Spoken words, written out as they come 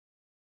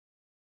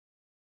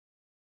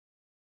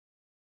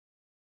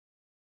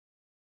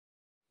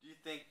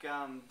Do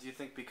you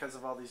think because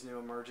of all these new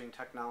emerging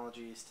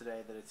technologies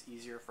today that it's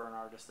easier for an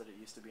artist than it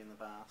used to be in the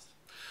past?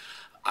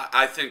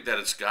 I think that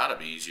it's got to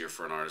be easier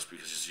for an artist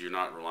because you're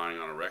not relying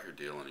on a record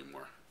deal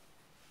anymore.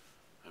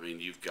 I mean,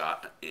 you've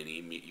got the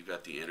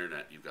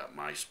internet, you've got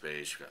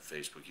MySpace, you've got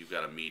Facebook, you've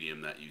got a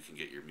medium that you can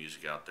get your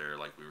music out there.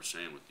 Like we were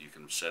saying, you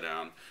can sit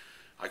down.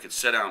 I could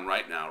sit down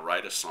right now,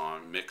 write a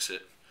song, mix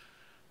it,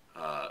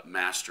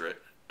 master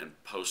it, and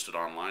post it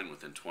online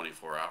within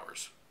 24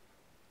 hours.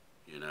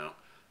 You know,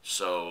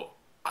 so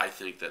I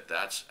think that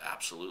that's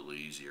absolutely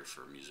easier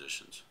for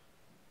musicians.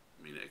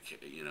 I mean,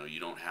 you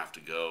don't have to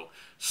go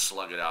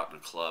slug it out in a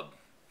club,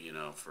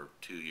 for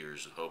 2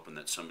 years hoping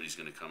that somebody's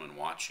going to come and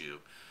watch you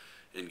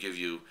and give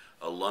you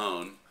a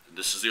loan.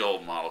 This is the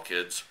old model,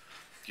 kids.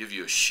 Give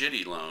you a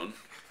shitty loan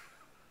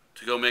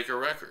to go make a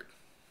record.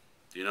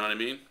 Do you know what I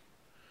mean?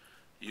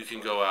 You can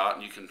go out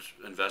and you can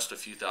invest a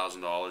few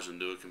 $1,000s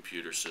into a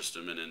computer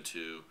system and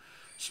into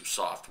some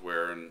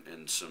software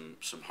and some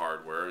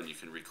hardware, and you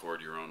can record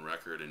your own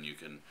record and you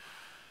can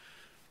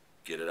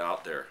get it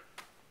out there.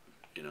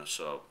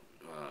 So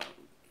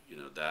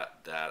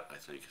that I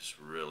think has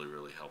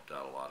really helped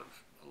out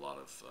a lot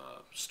of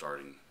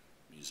starting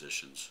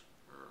musicians,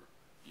 or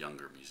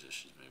younger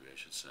musicians, maybe I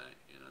should say.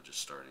 Just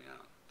starting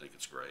out. I think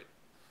it's great.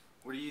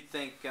 What do you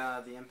think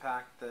the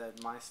impact that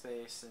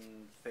MySpace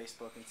and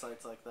Facebook and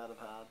sites like that have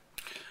had?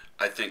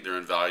 I think they're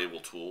invaluable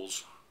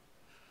tools.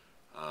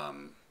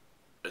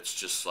 It's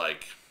just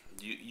like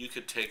you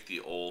could take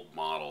the old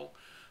model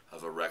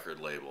of a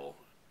record label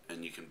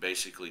and you can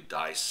basically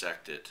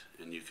dissect it,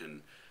 and you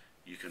can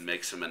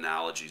make some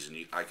analogies,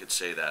 and I could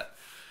say that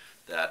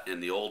in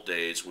the old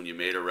days when you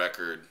made a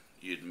record,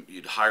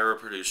 you'd hire a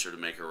producer to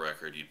make a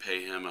record, you'd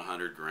pay him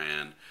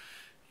 $100,000,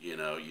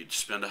 you'd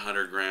spend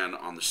 $100,000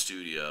 on the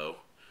studio,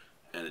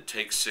 and it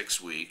takes 6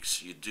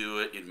 weeks. You'd do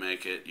it, you'd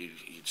make it,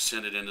 you'd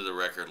send it into the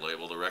record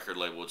label. The record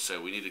label would say,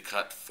 we need to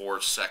cut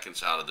 4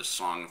 seconds out of this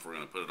song if we're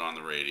going to put it on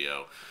the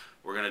radio.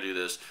 We're going to do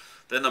this.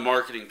 Then the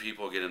marketing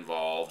people get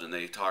involved, and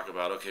they talk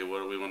about, okay,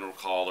 what do we want to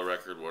call the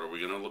record? What are we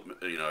going to,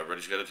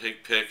 everybody's got to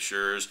take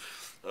pictures.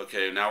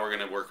 Okay, now we're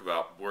going to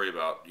worry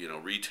about,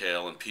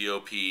 retail and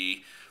POP,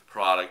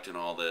 product and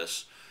all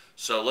this.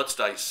 So let's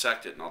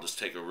dissect it, and I'll just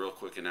take a real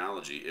quick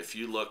analogy. If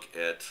you look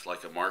at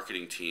like a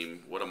marketing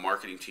team, what a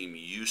marketing team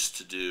used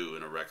to do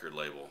in a record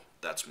label,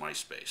 that's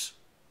MySpace.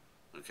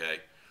 Okay,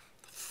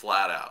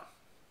 flat out,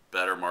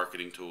 better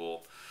marketing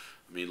tool.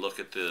 I mean, look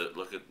at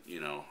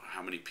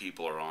how many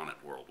people are on it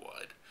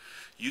worldwide.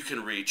 You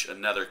can reach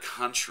another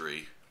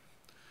country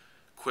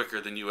quicker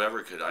than you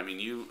ever could. I mean,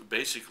 you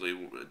basically,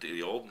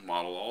 the old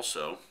model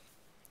also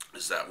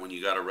is that when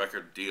you got a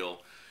record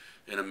deal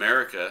in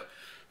America,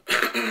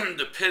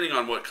 depending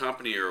on what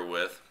company you're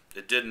with,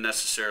 it didn't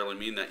necessarily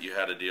mean that you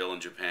had a deal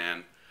in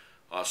Japan,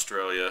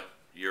 Australia,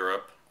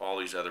 Europe, all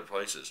these other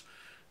places.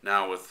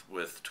 Now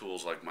with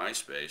tools like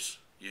MySpace,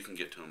 you can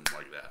get to them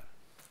like that.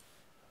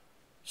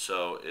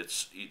 So it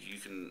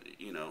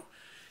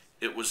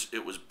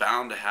was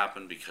bound to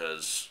happen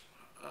because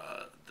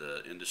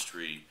the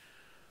industry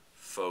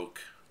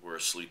folk were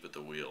asleep at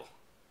the wheel,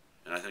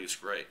 and I think it's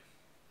great.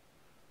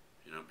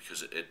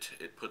 Because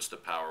it puts the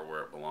power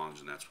where it belongs,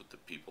 and that's with the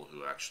people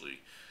who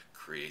actually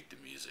create the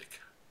music.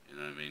 You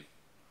know what I mean?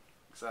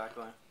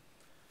 Exactly.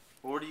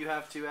 Well, what do you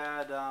have to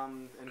add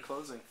in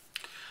closing?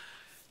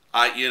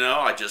 I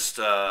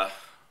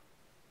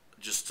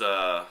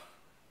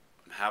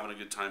I'm having a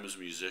good time as a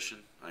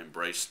musician. I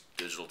embrace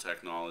digital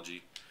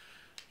technology.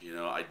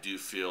 I do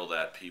feel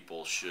that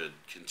people should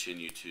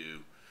continue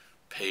to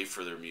pay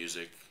for their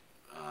music.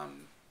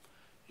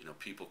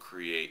 People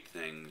create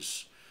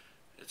things.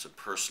 It's a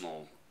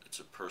personal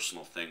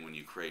thing when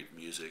you create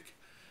music,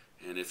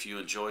 and if you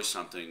enjoy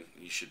something,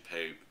 you should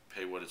pay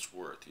what it's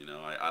worth.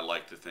 I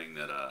like the thing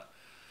that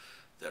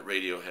that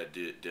Radiohead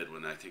did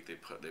when I think they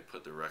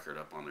put the record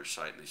up on their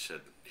site, and they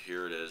said,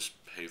 here it is,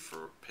 pay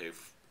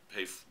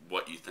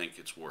what you think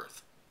it's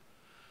worth.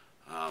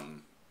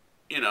 And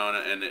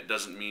it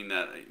doesn't mean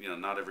that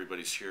not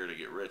everybody's here to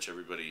get rich.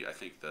 Everybody, I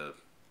think the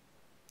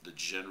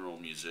general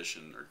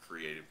musician or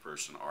creative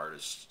person,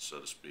 artist, so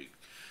to speak,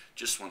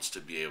 just wants to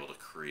be able to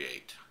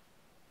create.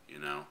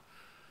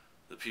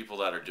 The people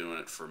that are doing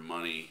it for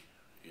money,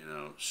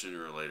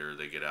 sooner or later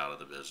they get out of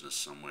the business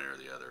some way or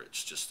the other.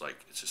 It's just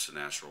a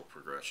natural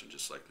progression,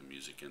 just like the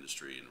music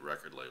industry and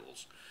record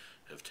labels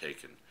have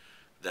taken.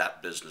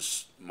 That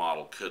business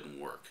model couldn't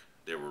work.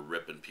 They were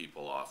ripping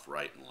people off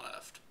right and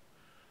left,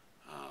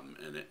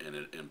 and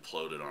it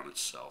imploded on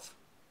itself.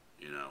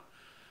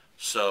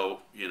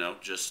 So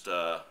just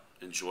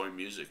enjoy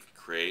music,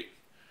 create,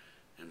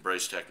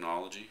 embrace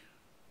technology.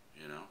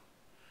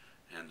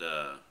 And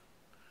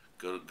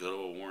go to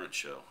a Warrant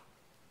show.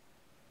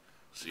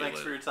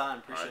 Thanks for your time.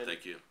 Appreciate it. All right,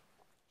 thank you.